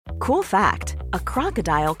Cool fact, a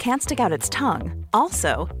crocodile can't stick out its tongue.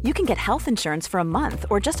 Also, you can get health insurance for a month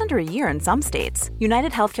or just under a year in some states.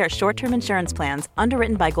 United Healthcare short-term insurance plans,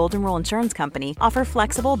 underwritten by Golden Rule Insurance Company, offer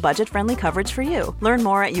flexible, budget-friendly coverage for you. Learn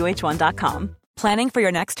more at uh1.com. Planning for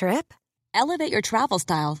your next trip? Elevate your travel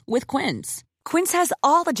style with Quince. Quince has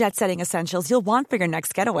all the jet-setting essentials you'll want for your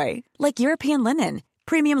next getaway, like European linen,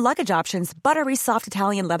 premium luggage options, buttery soft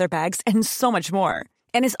Italian leather bags, and so much more.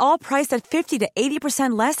 And is all priced at 50 to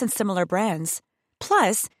 80% less than similar brands.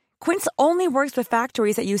 Plus, Quince only works with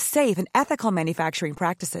factories that use safe and ethical manufacturing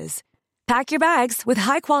practices. Pack your bags with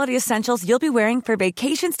high-quality essentials you'll be wearing for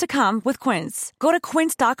vacations to come with Quince. Go to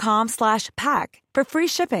quince.com/pack for free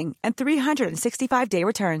shipping and 365-day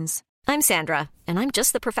returns. I'm Sandra, and I'm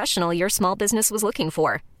just the professional your small business was looking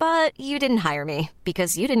for. But you didn't hire me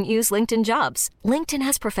because you didn't use LinkedIn Jobs. LinkedIn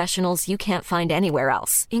has professionals you can't find anywhere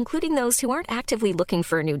else, including those who aren't actively looking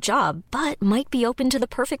for a new job, but might be open to the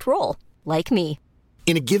perfect role, like me.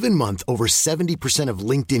 In a given month, over 70% of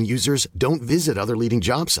LinkedIn users don't visit other leading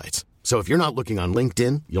job sites. So if you're not looking on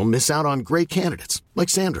LinkedIn, you'll miss out on great candidates like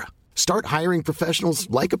Sandra. Start hiring professionals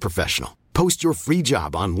like a professional. Post your free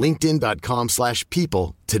job on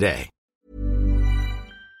linkedin.com/people today.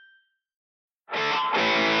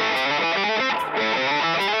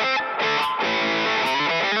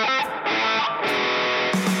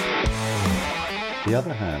 The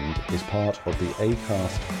Other Hand is part of the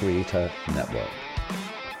Acast Creator Network.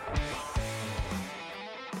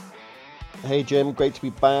 Hey Jim, great to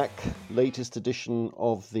be back. Latest edition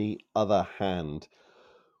of The Other Hand.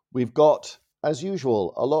 We've got, as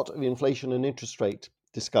usual, a lot of inflation and interest rate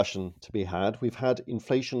discussion to be had. We've had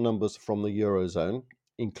inflation numbers from the Eurozone,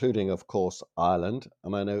 including, of course, Ireland.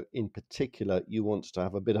 And I know in particular you want to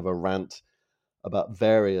have a bit of a rant about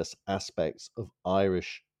various aspects of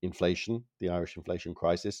Irish inflation, the Irish inflation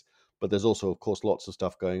crisis. But there's also, of course, lots of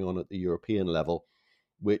stuff going on at the European level,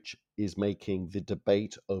 which is making the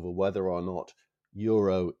debate over whether or not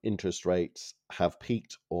euro interest rates have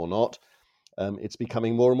peaked or not. It's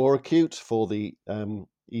becoming more and more acute for the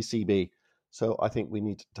ECB. So I think we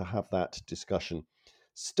need to have that discussion.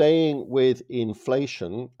 Staying with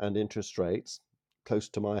inflation and interest rates, close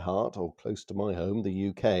to my heart or close to my home, the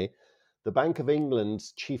UK, the Bank of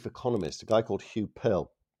England's chief economist, a guy called Hugh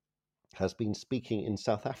Pill, has been speaking in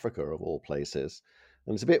South Africa, of all places.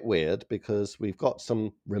 And it's a bit weird because we've got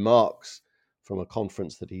some remarks from a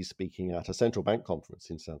conference that he's speaking at, a central bank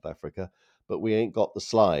conference in South Africa, but we ain't got the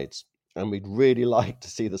slides. And we'd really like to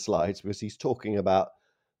see the slides because he's talking about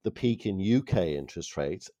the peak in UK interest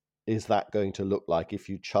rates. Is that going to look like, if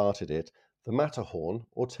you charted it, the Matterhorn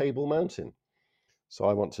or Table Mountain? So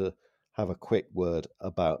I want to have a quick word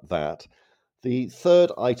about that. The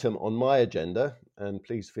third item on my agenda, and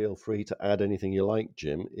please feel free to add anything you like,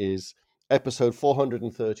 Jim, is episode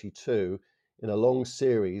 432 in a long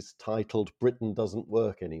series titled Britain Doesn't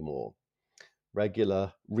Work Anymore.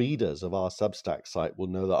 Regular readers of our Substack site will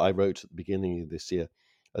know that I wrote at the beginning of this year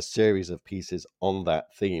a series of pieces on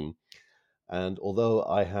that theme. And although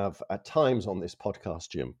I have at times on this podcast,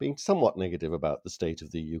 Jim, been somewhat negative about the state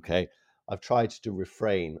of the UK, I've tried to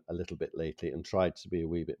refrain a little bit lately and tried to be a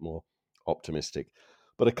wee bit more optimistic.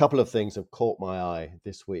 But a couple of things have caught my eye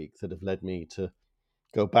this week that have led me to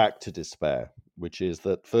go back to despair, which is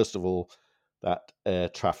that, first of all, that air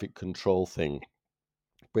traffic control thing,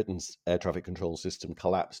 Britain's air traffic control system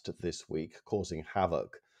collapsed this week, causing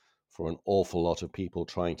havoc for an awful lot of people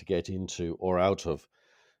trying to get into or out of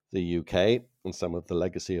the UK, and some of the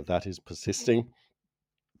legacy of that is persisting.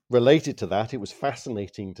 Related to that, it was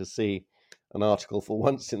fascinating to see an article for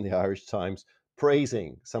once in the Irish Times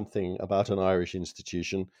praising something about an Irish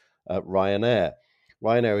institution, Ryanair.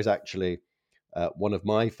 Ryanair is actually one of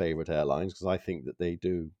my favourite airlines because I think that they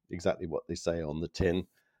do exactly what they say on the tin,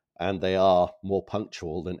 and they are more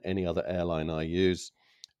punctual than any other airline I use.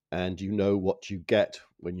 And you know what you get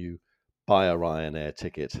when you buy a Ryanair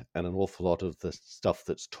ticket, and an awful lot of the stuff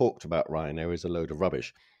that's talked about Ryanair is a load of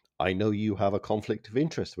rubbish. I know you have a conflict of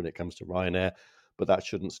interest when it comes to Ryanair, but that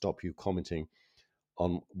shouldn't stop you commenting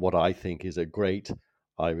on what I think is a great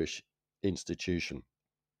Irish institution.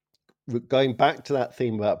 Going back to that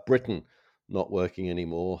theme about Britain not working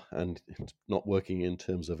anymore and not working in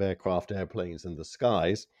terms of aircraft, airplanes and the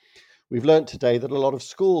skies, we've learnt today that a lot of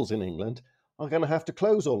schools in England are going to have to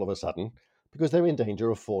close all of a sudden because they're in danger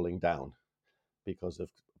of falling down because of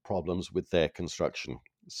problems with their construction.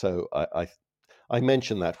 So I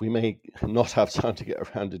mentioned that. We may not have time to get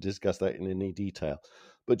around to discuss that in any detail.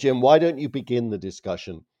 But Jim, why don't you begin the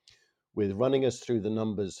discussion with running us through the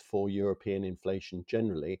numbers for European inflation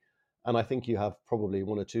generally? And I think you have probably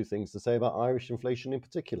one or two things to say about Irish inflation in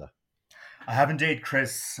particular. I have indeed,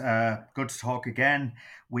 Chris. Good to talk again.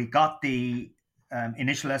 We got the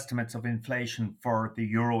initial estimates of inflation for the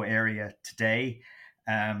euro area today.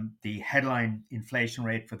 The headline inflation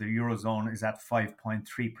rate for the eurozone is at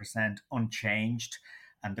 5.3%, unchanged,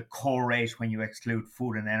 and the core rate, when you exclude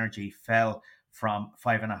food and energy, fell from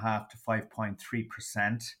 5.5 to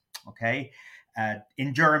 5.3%. Okay.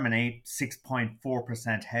 In Germany,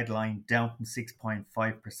 6.4% headline, down from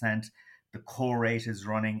 6.5%. The core rate is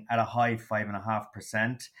running at a high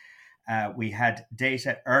 5.5%. We had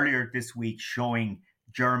data earlier this week showing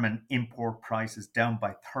German import prices down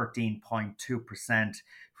by 13.2%,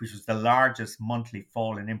 which was the largest monthly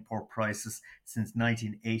fall in import prices since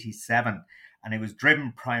 1987. And it was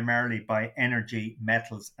driven primarily by energy,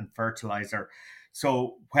 metals, and fertilizer.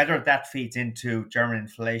 So whether that feeds into German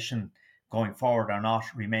inflation going forward or not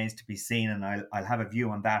remains to be seen. And I'll have a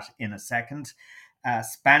view on that in a second.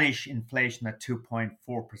 Spanish inflation at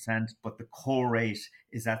 2.4%, but the core rate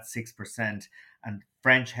is at 6%, and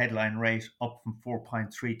French headline rate up from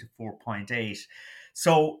 4.3 to 4.8.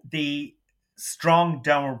 So the strong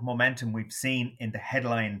downward momentum we've seen in the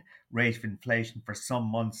headline rate of inflation for some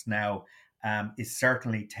months now is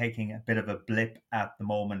certainly taking a bit of a blip at the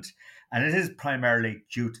moment. And it is primarily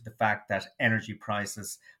due to the fact that energy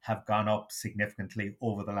prices have gone up significantly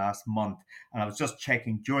over the last month. And I was just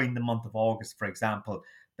checking during the month of August, for example,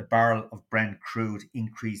 the barrel of Brent crude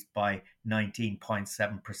increased by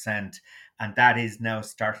 19.7%. And that is now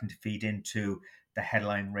starting to feed into the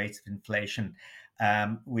headline rates of inflation.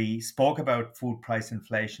 We spoke about food price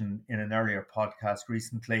inflation in an earlier podcast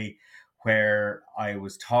recently, where I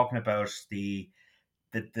was talking about the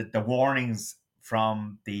warnings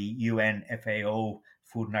from the UN FAO,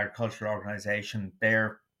 Food and Agricultural Organization.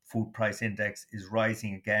 Their food price index is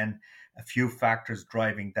rising again. A few factors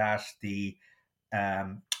driving that: the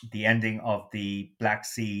ending of the Black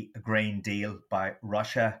Sea grain deal by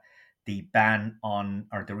Russia, the ban on,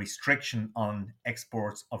 or the restriction on,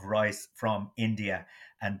 exports of rice from India,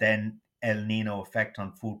 and then El Nino effect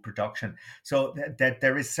on food production. So that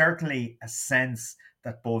there is certainly a sense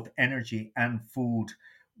that both energy and food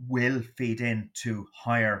will feed into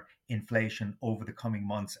higher inflation over the coming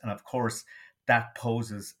months. And of course, that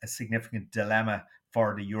poses a significant dilemma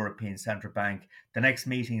for the European Central Bank. The next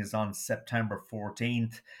meeting is on September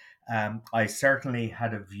 14th. I certainly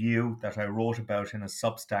had a view that I wrote about in a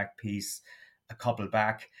Substack piece a couple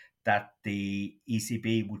back, that the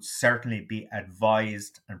ECB would certainly be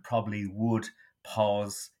advised and probably would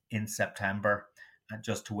pause in September and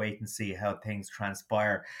just to wait and see how things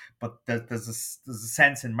transpire. But there's a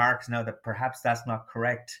sense in markets now that perhaps that's not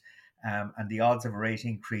correct. And the odds of a rate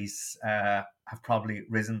increase have probably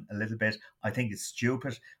risen a little bit. I think it's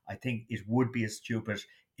stupid. I think it would be a stupid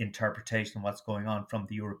interpretation of what's going on from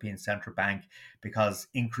the European Central Bank, because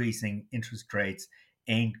increasing interest rates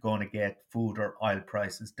ain't going to get food or oil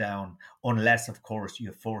prices down, unless, of course,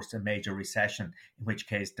 you force a major recession, in which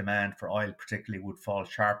case demand for oil particularly would fall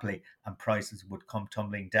sharply and prices would come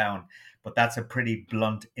tumbling down. But that's a pretty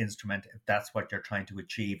blunt instrument if that's what you're trying to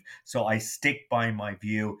achieve. So I stick by my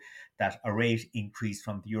view that a rate increase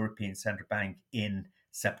from the European Central Bank in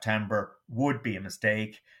September would be a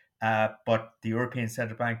mistake. But the European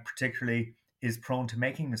Central Bank particularly is prone to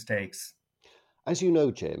making mistakes. As you know,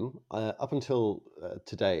 Jim, up until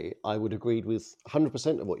today, I would agree with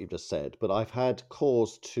 100% of what you've just said, but I've had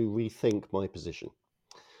cause to rethink my position.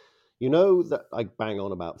 You know that I bang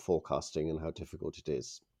on about forecasting and how difficult it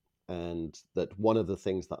is, and that one of the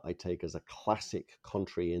things that I take as a classic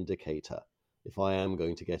contrary indicator, if I am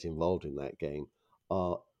going to get involved in that game,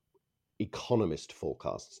 are economist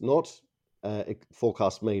forecasts, not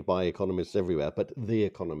forecasts made by economists everywhere, but The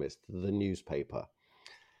Economist, the newspaper.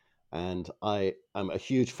 And I am a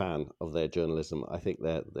huge fan of their journalism. I think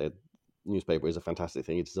their newspaper is a fantastic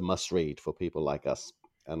thing. It is a must read for people like us,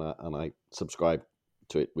 and I subscribe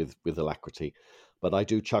to it with alacrity. But I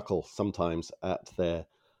do chuckle sometimes at their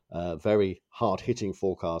very hard-hitting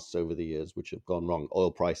forecasts over the years, which have gone wrong.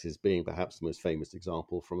 Oil prices being perhaps the most famous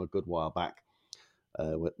example from a good while back,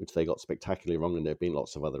 which they got spectacularly wrong, and there have been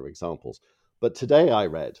lots of other examples. But today I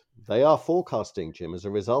read they are forecasting, Jim, as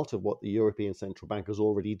a result of what the European Central Bank has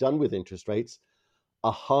already done with interest rates,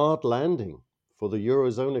 a hard landing for the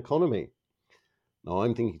Eurozone economy. Now,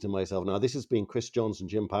 I'm thinking to myself, now this has been Chris Johns and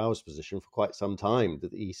Jim Powers' position for quite some time,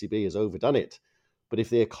 that the ECB has overdone it. But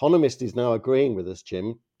if The Economist is now agreeing with us,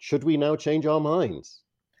 Jim, should we now change our minds?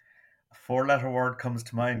 A four-letter word comes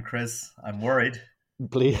to mind, Chris. I'm worried.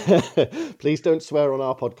 Please don't swear on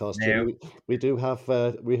our podcast, Jim. No. We do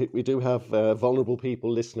have vulnerable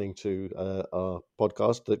people listening to our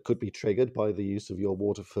podcast that could be triggered by the use of your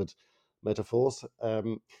Waterford metaphors.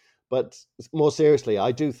 But more seriously,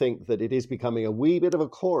 I do think that it is becoming a wee bit of a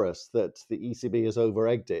chorus that the ECB has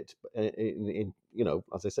over-egged it.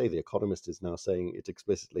 As I say, The Economist is now saying it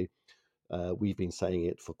explicitly. We've been saying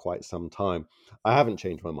it for quite some time. I haven't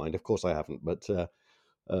changed my mind. Of course I haven't, but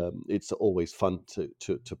it's always fun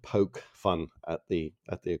to poke fun at the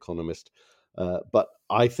Economist. But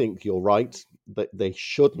I think you're right that they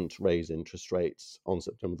shouldn't raise interest rates on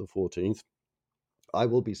September the 14th. I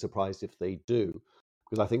will be surprised if they do,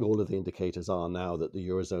 because I think all of the indicators are now that the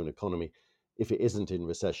Eurozone economy, if it isn't in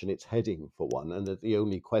recession, it's heading for one, and that the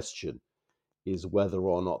only question is whether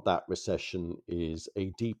or not that recession is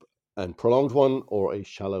a deep and prolonged one or a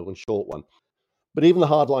shallow and short one. But even the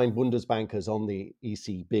hardline Bundesbankers on the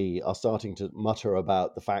ECB are starting to mutter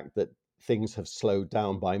about the fact that things have slowed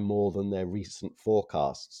down by more than their recent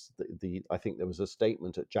forecasts. I think there was a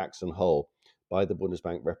statement at Jackson Hole by the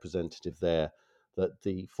Bundesbank representative there that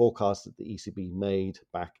the forecasts that the ECB made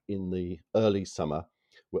back in the early summer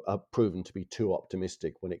are proven to be too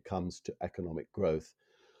optimistic when it comes to economic growth.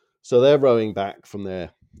 So they're rowing back from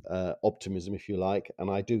their optimism, if you like,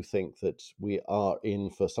 and I do think that we are in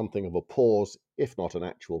for something of a pause, if not an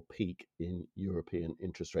actual peak in European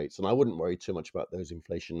interest rates. And I wouldn't worry too much about those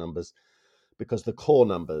inflation numbers because the core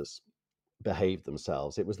numbers behaved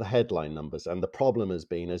themselves. It was the headline numbers. And the problem has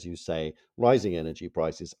been, as you say, rising energy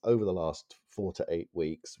prices over the last 4 to 8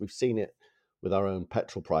 weeks. We've seen it with our own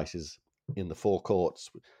petrol prices in the forecourts.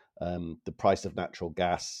 The price of natural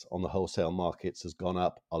gas on the wholesale markets has gone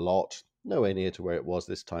up a lot, nowhere near to where it was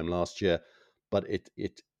this time last year, but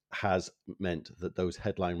it has meant that those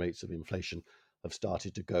headline rates of inflation have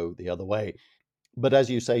started to go the other way. But as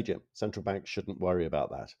you say, Jim, central banks shouldn't worry about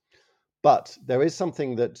that. But there is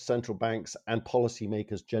something that central banks and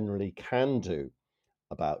policymakers generally can do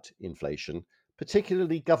about inflation,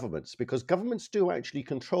 particularly governments, because governments do actually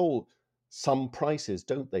control some prices,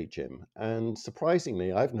 don't they, Jim? And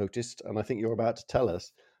surprisingly, I've noticed, and I think you're about to tell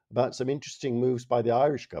us, about some interesting moves by the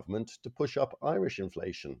Irish government to push up Irish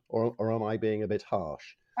inflation. Or am I being a bit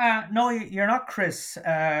harsh? No, you're not, Chris.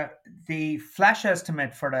 The flash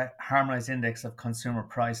estimate for the Harmonised Index of Consumer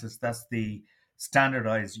Prices, that's the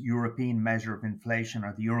standardized European measure of inflation,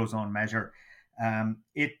 or the Eurozone measure,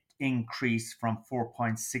 it increased from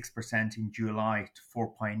 4.6% in July to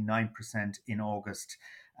 4.9% in August,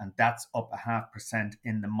 and that's up 0.5%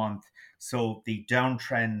 in the month. So the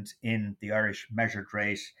downtrend in the Irish measured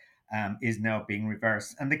rate is now being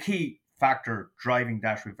reversed. And the key factor driving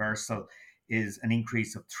that reversal is an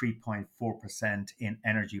increase of 3.4% in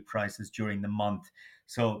energy prices during the month.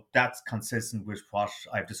 So that's consistent with what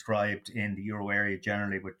I've described in the euro area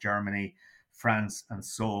generally, with Germany, France, and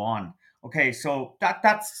so on. Okay, so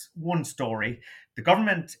that's one story. The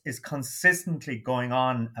government is consistently going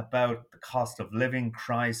on about the cost of living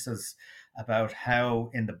crisis, about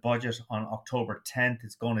how in the budget on October 10th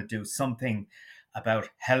it's going to do something about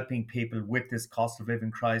helping people with this cost of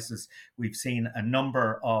living crisis. We've seen a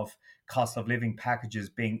number of cost of living packages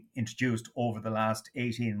being introduced over the last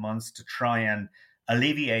 18 months to try and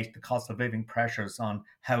alleviate the cost of living pressures on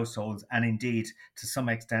households and indeed to some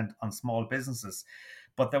extent on small businesses.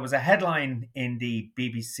 But there was a headline in the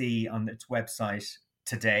BBC on its website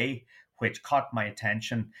today which caught my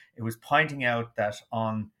attention. It was pointing out that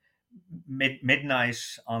on midnight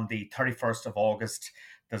on the 31st of August,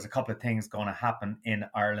 there's a couple of things going to happen in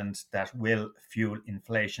Ireland that will fuel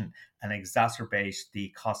inflation and exacerbate the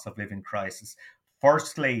cost of living crisis.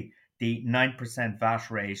 Firstly, the 9%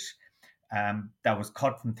 VAT rate that was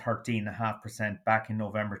cut from 13.5% back in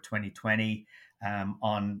November 2020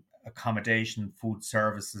 on accommodation, food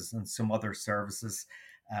services, and some other services,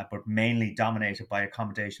 but mainly dominated by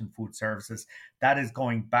accommodation, food services. That is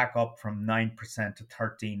going back up from 9% to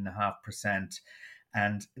 13.5%.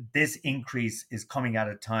 And this increase is coming at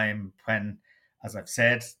a time when, as I've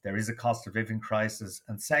said, there is a cost of living crisis.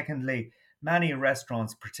 And secondly, many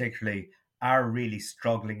restaurants particularly are really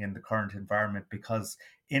struggling in the current environment because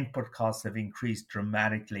input costs have increased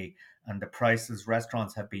dramatically, and the prices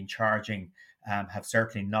restaurants have been charging have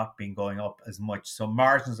certainly not been going up as much. So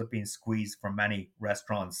margins have been squeezed for many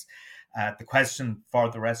restaurants. The question for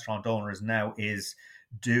the restaurant owners now is,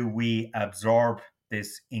 do we absorb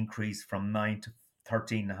this increase from 9 to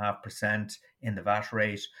 13.5% in the VAT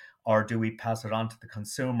rate, or do we pass it on to the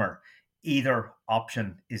consumer? Either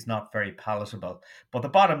option is not very palatable. But the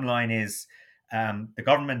bottom line is the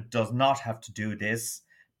government does not have to do this,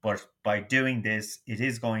 but by doing this, it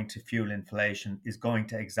is going to fuel inflation, is going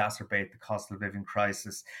to exacerbate the cost of living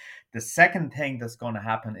crisis. The second thing that's going to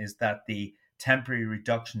happen is that the temporary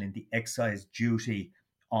reduction in the excise duty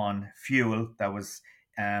on fuel that was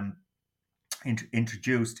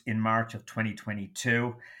introduced in March of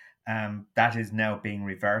 2022, That is now being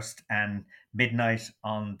reversed, and midnight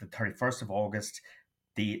on the 31st of August,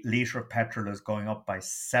 the litre of petrol is going up by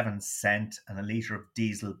 7 cents and a litre of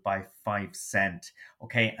diesel by 5 cents.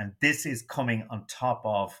 Okay, and this is coming on top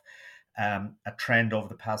of a trend over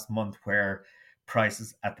the past month where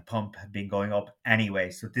prices at the pump have been going up anyway.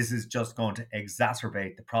 So this is just going to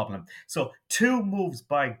exacerbate the problem. So two moves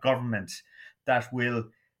by government that will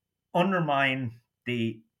undermine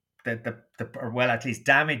well, at least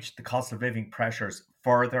damage the cost of living pressures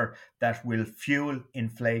further, that will fuel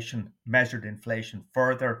inflation, measured inflation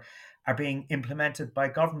further, are being implemented by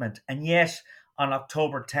government. And yet on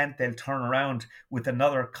October 10th, they'll turn around with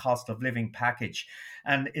another cost of living package.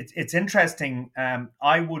 And it's interesting.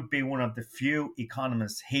 I would be one of the few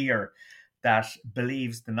economists here that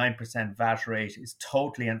believes the 9% VAT rate is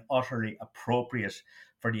totally and utterly appropriate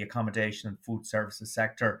for the accommodation and food services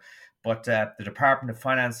sector. But the Department of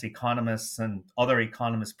Finance economists and other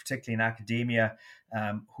economists, particularly in academia,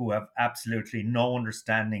 who have absolutely no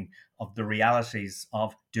understanding of the realities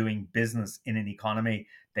of doing business in an economy,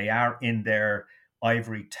 they are in their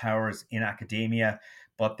ivory towers in academia,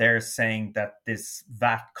 but they're saying that this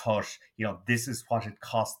VAT cut, this is what it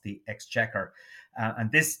cost the exchequer.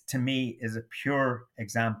 And this, to me, is a pure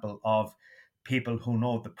example of people who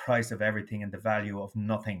know the price of everything and the value of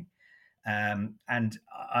nothing. And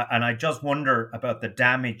I just wonder about the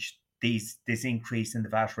damage this increase in the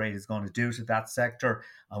VAT rate is going to do to that sector.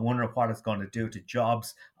 I wonder what it's going to do to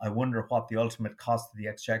jobs. I wonder what the ultimate cost of the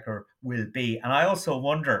exchequer will be. And I also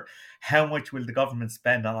wonder how much will the government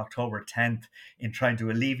spend on October 10th in trying to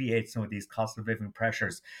alleviate some of these cost of living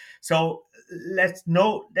pressures. So let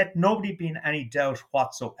nobody be in any doubt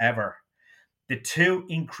whatsoever. The two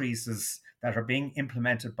increases that are being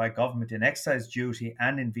implemented by government in excise duty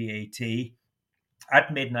and in VAT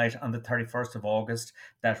at midnight on the 31st of August,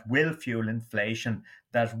 that will fuel inflation,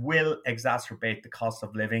 that will exacerbate the cost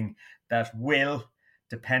of living, that will,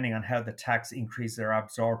 depending on how the tax increases are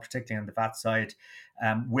absorbed, particularly on the VAT side,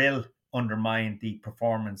 will undermine the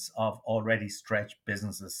performance of already stretched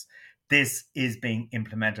businesses. This is being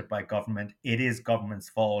implemented by government. It is government's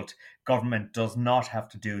fault. Government does not have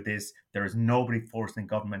to do this. There is nobody forcing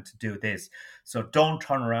government to do this. So don't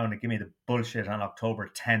turn around and give me the bullshit on October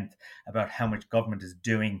 10th about how much government is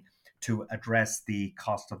doing to address the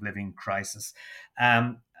cost of living crisis.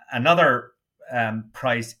 Another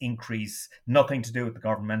price increase, nothing to do with the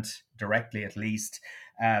government, directly at least.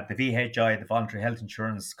 The VHI, the Voluntary Health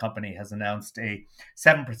Insurance Company, has announced a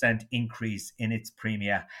 7% increase in its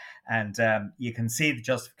premia. And you can see the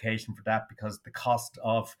justification for that because the cost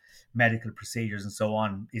of medical procedures and so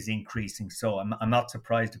on is increasing. So I'm not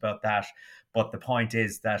surprised about that. But the point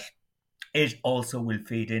is that it also will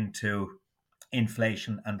feed into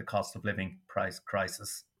inflation and the cost of living price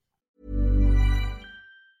crisis.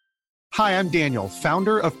 Hi, I'm Daniel,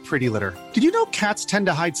 founder of Pretty Litter. Did you know cats tend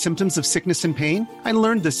to hide symptoms of sickness and pain? I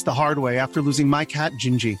learned this the hard way after losing my cat,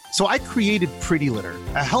 Gingy. So I created Pretty Litter,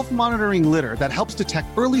 a health monitoring litter that helps detect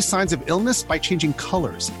early signs of illness by changing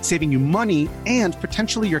colors, saving you money and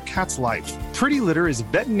potentially your cat's life. Pretty Litter is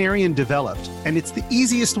veterinarian developed, and it's the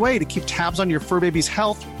easiest way to keep tabs on your fur baby's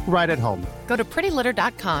health right at home. Go to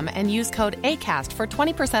prettylitter.com and use code ACAST for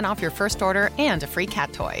 20% off your first order and a free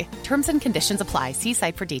cat toy. Terms and conditions apply. See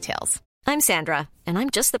site for details. I'm Sandra, and I'm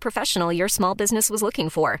just the professional your small business was looking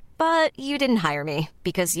for. But you didn't hire me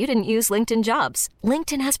because you didn't use LinkedIn Jobs.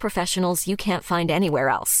 LinkedIn has professionals you can't find anywhere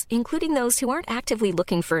else, including those who aren't actively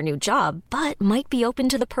looking for a new job, but might be open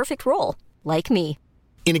to the perfect role, like me.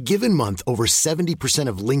 In a given month, over 70%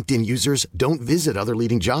 of LinkedIn users don't visit other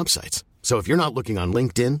leading job sites. So if you're not looking on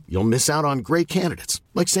LinkedIn, you'll miss out on great candidates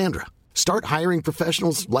like Sandra. Start hiring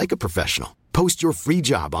professionals like a professional. Post your free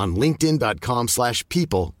job on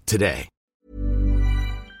linkedin.com/people today.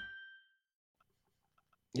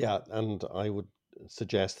 Yeah, and I would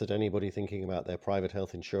suggest that anybody thinking about their private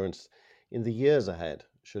health insurance in the years ahead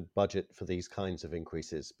should budget for these kinds of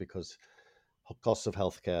increases because costs of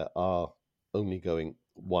healthcare are only going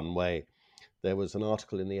one way. There was an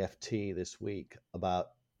article in the FT this week about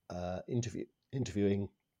interviewing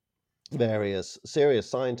various serious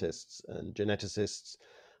scientists and geneticists,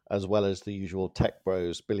 as well as the usual tech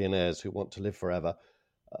bros, billionaires who want to live forever.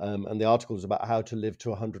 And the article was about how to live to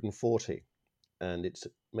 140. And it's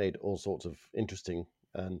made all sorts of interesting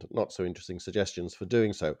and not so interesting suggestions for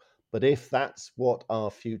doing so. But if that's what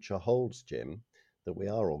our future holds, Jim, that we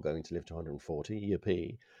are all going to live to 140,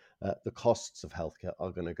 yippee, the costs of healthcare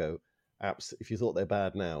are going to go if you thought they're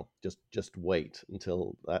bad now, just wait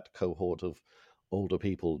until that cohort of older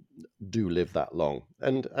people do live that long.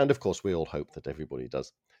 And of course, we all hope that everybody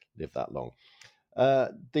does live that long.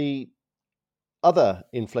 The other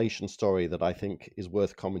inflation story that I think is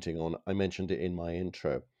worth commenting on, I mentioned it in my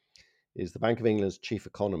intro, is the Bank of England's chief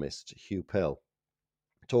economist, Hugh Pill,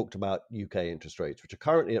 talked about UK interest rates, which are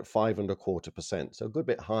currently at 5.25%, so a good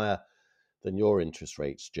bit higher than your interest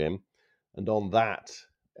rates, Jim. And on that,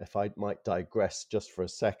 if I might digress just for a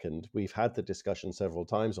second, we've had the discussion several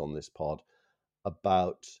times on this pod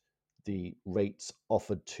about the rates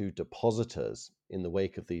offered to depositors in the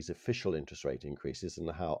wake of these official interest rate increases and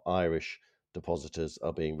how Irish depositors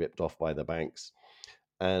are being ripped off by the banks.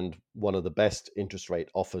 And one of the best interest rate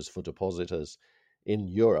offers for depositors in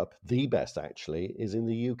Europe, the best actually, is in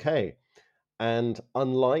the UK. And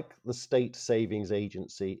unlike the State Savings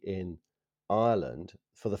Agency in Ireland,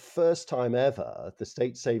 for the first time ever, the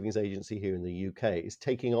State Savings Agency here in the UK is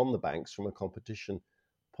taking on the banks from a competition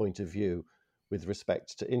point of view with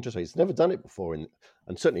respect to interest rates. It's never done it before, and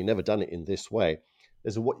certainly never done it in this way.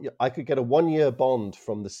 I could get a 1-year bond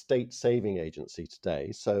from the State Saving Agency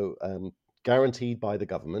today, so guaranteed by the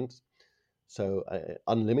government, so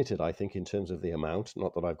unlimited, I think, in terms of the amount.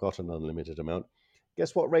 Not that I've got an unlimited amount.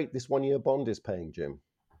 Guess what rate this 1-year bond is paying, Jim?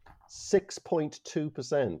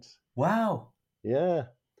 6.2%. Wow. Yeah.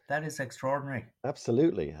 That is extraordinary.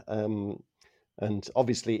 Absolutely. And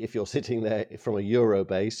obviously, if you're sitting there from a euro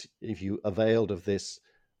base, if you availed of this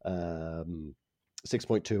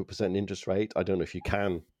 6.2% interest rate, I don't know if you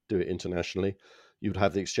can do it internationally, you'd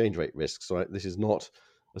have the exchange rate risk. So this is not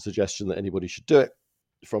a suggestion that anybody should do it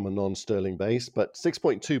from a non-sterling base, but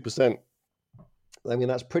 6.2%, I mean,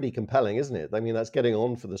 that's pretty compelling, isn't it? I mean, that's getting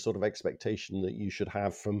on for the sort of expectation that you should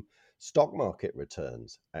have from stock market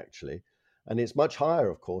returns, actually. And it's much higher,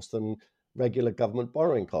 of course, than regular government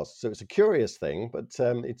borrowing costs. So it's a curious thing, but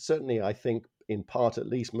it's certainly, I think, in part at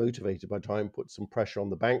least motivated by trying to put some pressure on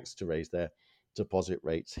the banks to raise their deposit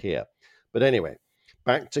rates here. But anyway,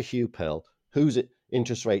 back to Hugh Pill, whose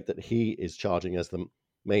interest rate that he is charging as the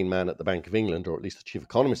main man at the Bank of England, or at least the chief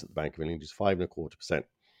economist at the Bank of England, is 5.25%.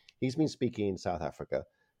 He's been speaking in South Africa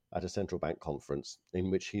at a central bank conference in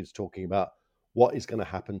which he was talking about what is going to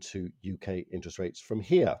happen to UK interest rates from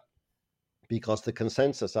here, because the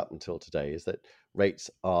consensus up until today is that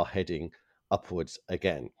rates are heading upwards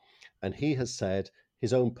again. And he has said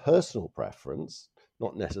his own personal preference,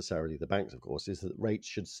 not necessarily the bank's, of course, is that rates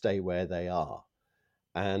should stay where they are.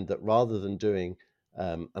 And that rather than doing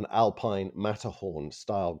an Alpine Matterhorn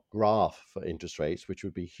style graph for interest rates, which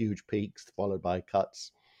would be huge peaks followed by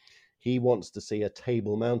cuts, he wants to see a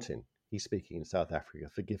table mountain. He's speaking in South Africa,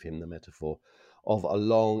 forgive him the metaphor, of a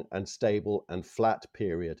long and stable and flat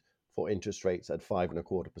period for interest rates at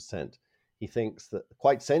 5.25%. He thinks that,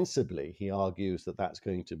 quite sensibly, he argues that that's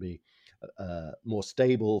going to be more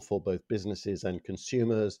stable for both businesses and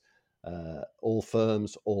consumers. All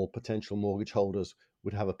firms, all potential mortgage holders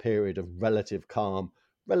would have a period of relative calm,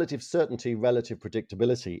 relative certainty, relative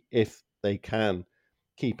predictability if they can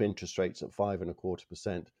keep interest rates at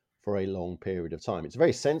 5.25% for a long period of time. It's a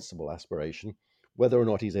very sensible aspiration. Whether or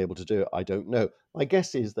not he's able to do it, I don't know. My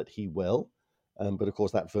guess is that he will, but of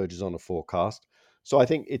course that verges on a forecast. So I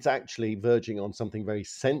think it's actually verging on something very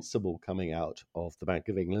sensible coming out of the Bank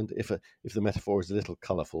of England, if the metaphor is a little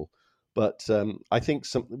colourful. But I think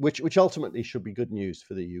which ultimately should be good news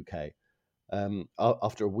for the UK.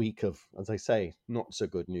 After a week of, as I say, not so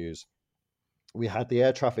good news. We had the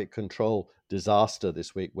air traffic control disaster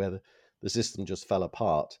this week where the system just fell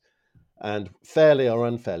apart. And fairly or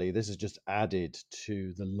unfairly, this has just added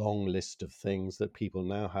to the long list of things that people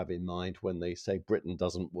now have in mind when they say Britain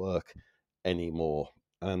doesn't work anymore.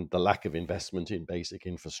 And the lack of investment in basic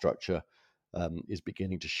infrastructure is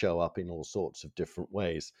beginning to show up in all sorts of different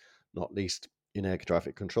ways, not least in air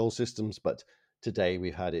traffic control systems, but today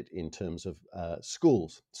we've had it in terms of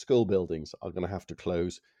schools. School buildings are going to have to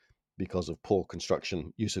close because of poor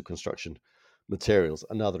use of construction materials.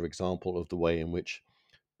 Another example of the way in which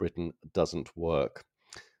Britain doesn't work.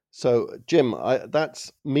 So, Jim,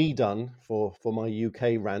 that's me done for my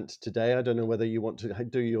UK rant today. I don't know whether you want to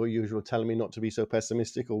do your usual telling me not to be so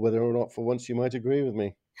pessimistic, or whether or not for once you might agree with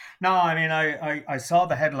me. No, I mean, I saw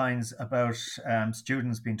the headlines about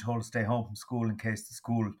students being told to stay home from school in case the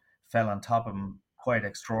school fell on top of them. Quite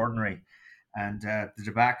extraordinary. And the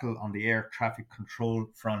debacle on the air traffic control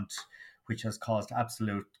front, which has caused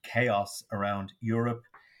absolute chaos around Europe.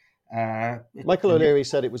 Michael O'Leary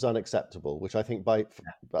said it was unacceptable, which I think by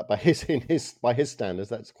his standards,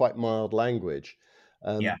 that's quite mild language.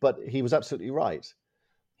 But he was absolutely right.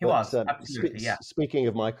 He was absolutely, yeah. Speaking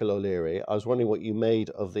of Michael O'Leary, I was wondering what you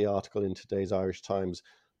made of the article in today's Irish Times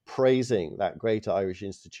praising that great Irish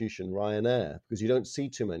institution, Ryanair, because you don't see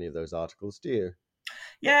too many of those articles, do you?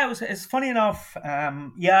 Yeah, it's funny enough.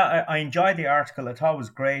 I enjoyed the article. I thought it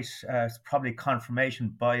was great. It's probably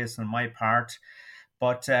confirmation bias on my part.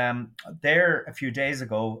 But there, a few days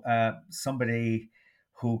ago, somebody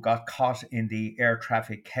who got caught in the air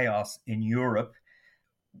traffic chaos in Europe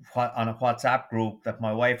on a WhatsApp group that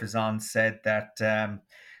my wife is on said that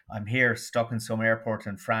I'm here stuck in some airport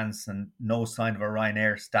in France and no sign of a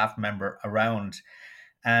Ryanair staff member around.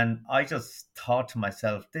 And I just thought to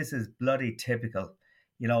myself, this is bloody typical.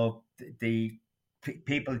 You know, the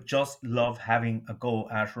people just love having a go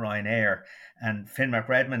at Ryanair. And Finn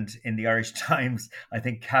McRedmond in the Irish Times, I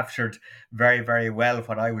think, captured very, very well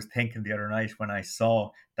what I was thinking the other night when I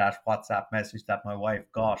saw that WhatsApp message that my wife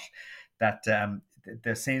got, that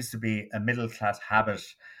there seems to be a middle-class habit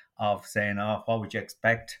of saying, oh, what would you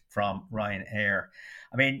expect from Ryanair?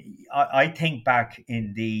 I mean, I think back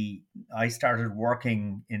I started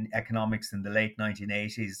working in economics in the late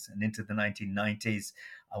 1980s and into the 1990s.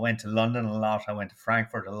 I went to London a lot. I went to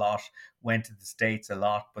Frankfurt a lot, went to the States a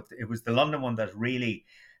lot. But it was the London one that really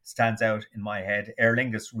stands out in my head. Aer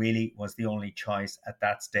Lingus really was the only choice at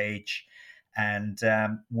that stage. And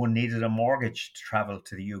one needed a mortgage to travel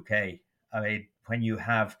to the UK. I mean, when you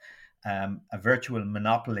have a virtual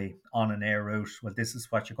monopoly on an air route, well, this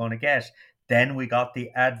is what you're going to get. Then we got the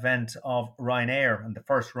advent of Ryanair, and the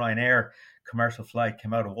first Ryanair commercial flight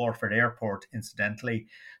came out of Waterford Airport, incidentally.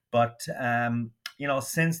 But,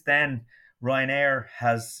 since then, Ryanair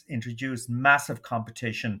has introduced massive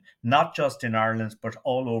competition, not just in Ireland, but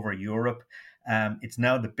all over Europe. It's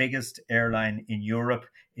now the biggest airline in Europe.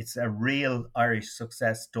 It's a real Irish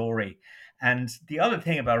success story. And the other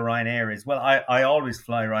thing about Ryanair is, well, I always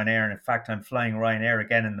fly Ryanair. And in fact, I'm flying Ryanair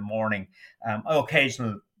again in the morning.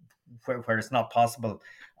 Occasionally, where it's not possible,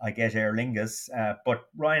 I get Aer Lingus. But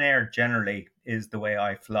Ryanair generally is the way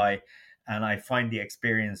I fly. And I find the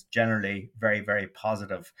experience generally very, very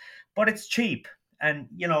positive. But it's cheap. And,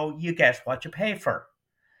 you get what you pay for.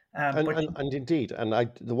 And indeed,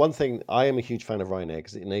 the one thing, I am a huge fan of Ryanair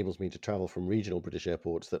because it enables me to travel from regional British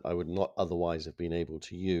airports that I would not otherwise have been able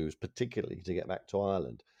to use, particularly to get back to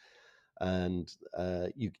Ireland. And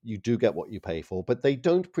you do get what you pay for, but they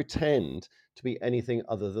don't pretend to be anything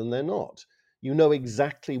other than they're not. You know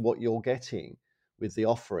exactly what you're getting with the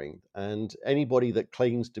offering, and anybody that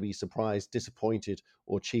claims to be surprised, disappointed,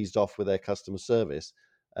 or cheesed off with their customer service,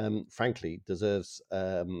 frankly, deserves,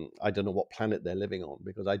 I don't know what planet they're living on,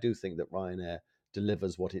 because I do think that Ryanair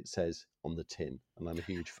delivers what it says on the tin, and I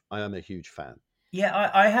am a huge fan.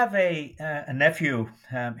 Yeah, I have a nephew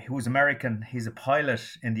who's American. He's a pilot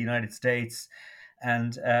in the United States.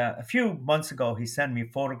 And a few months ago, he sent me a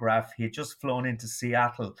photograph. He had just flown into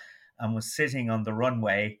Seattle and was sitting on the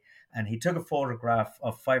runway. And he took a photograph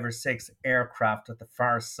of 5 or 6 aircraft at the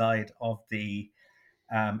far side of the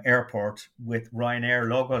airport with Ryanair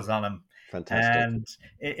logos on them. Fantastic. And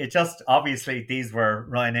it just, obviously, these were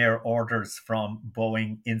Ryanair orders from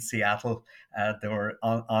Boeing in Seattle. They were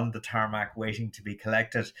on the tarmac waiting to be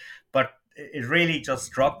collected. But it really just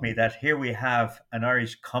struck me that here we have an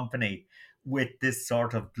Irish company with this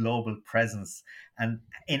sort of global presence. And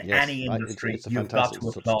in any industry, it's a you've got to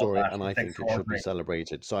applaud story, that. and I think it should be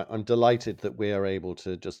celebrated. So I'm delighted that we are able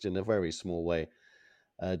to, just in a very small way,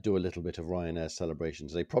 do a little bit of Ryanair celebration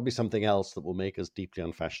today. Probably something else that will make us deeply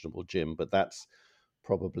unfashionable, Jim, but that's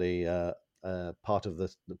probably part of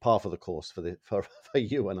the course for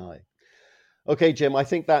you and I. Okay, Jim, I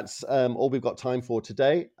think that's all we've got time for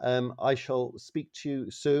today. I shall speak to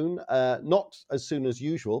you soon, not as soon as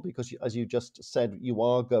usual, because as you just said, you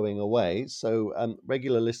are going away. So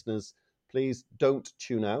regular listeners, please don't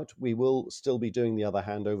tune out. We will still be doing The Other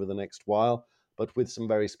Hand over the next while, but with some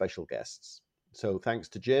very special guests. So thanks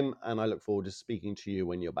to Jim, and I look forward to speaking to you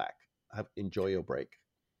when you're back. Enjoy your break.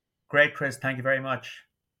 Great, Chris. Thank you very much.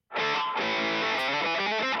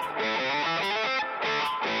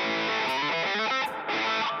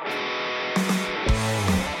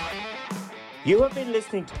 You have been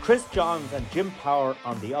listening to Chris Johns and Jim Power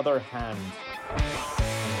on The Other Hand.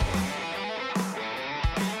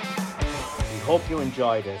 We hope you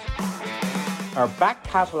enjoyed it. Our back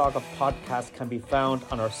catalogue of podcasts can be found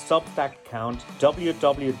on our Substack account,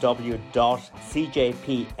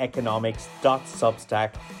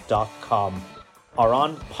 www.cjpeconomics.substack.com, or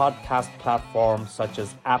on podcast platforms such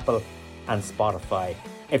as Apple and Spotify.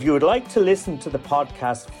 If you would like to listen to the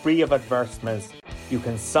podcast free of advertisements, you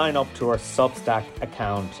can sign up to our Substack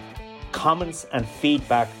account. Comments and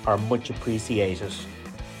feedback are much appreciated.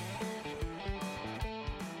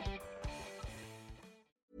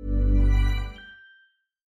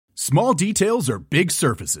 Small details are big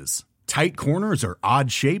surfaces. Tight corners are odd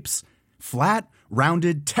shapes. Flat,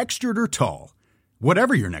 rounded, textured, or tall.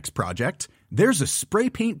 Whatever your next project, there's a spray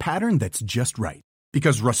paint pattern that's just right.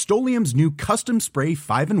 Because Rust-Oleum's new Custom Spray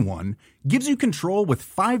 5-in-1 gives you control with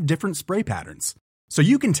 5 different spray patterns. So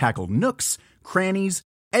you can tackle nooks, crannies,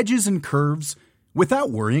 edges, and curves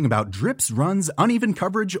without worrying about drips, runs, uneven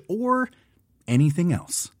coverage, or anything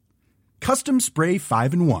else. Custom Spray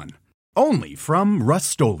 5-in-1. Only from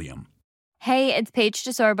Rust-Oleum. Hey, it's Paige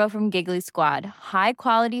DeSorbo from Giggly Squad. High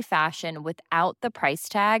quality fashion without the price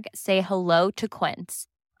tag. Say hello to Quince.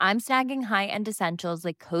 I'm snagging high-end essentials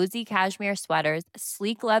like cozy cashmere sweaters,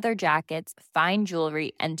 sleek leather jackets, fine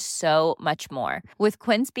jewelry, and so much more. With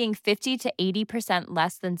Quince being 50 to 80%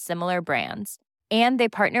 less than similar brands. And they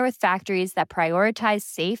partner with factories that prioritize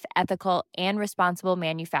safe, ethical, and responsible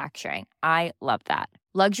manufacturing. I love that.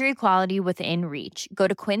 Luxury quality within reach. Go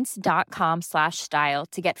to quince.com/style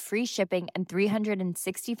to get free shipping and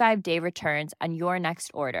 365-day returns on your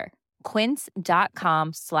next order.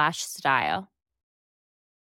 Quince.com/style.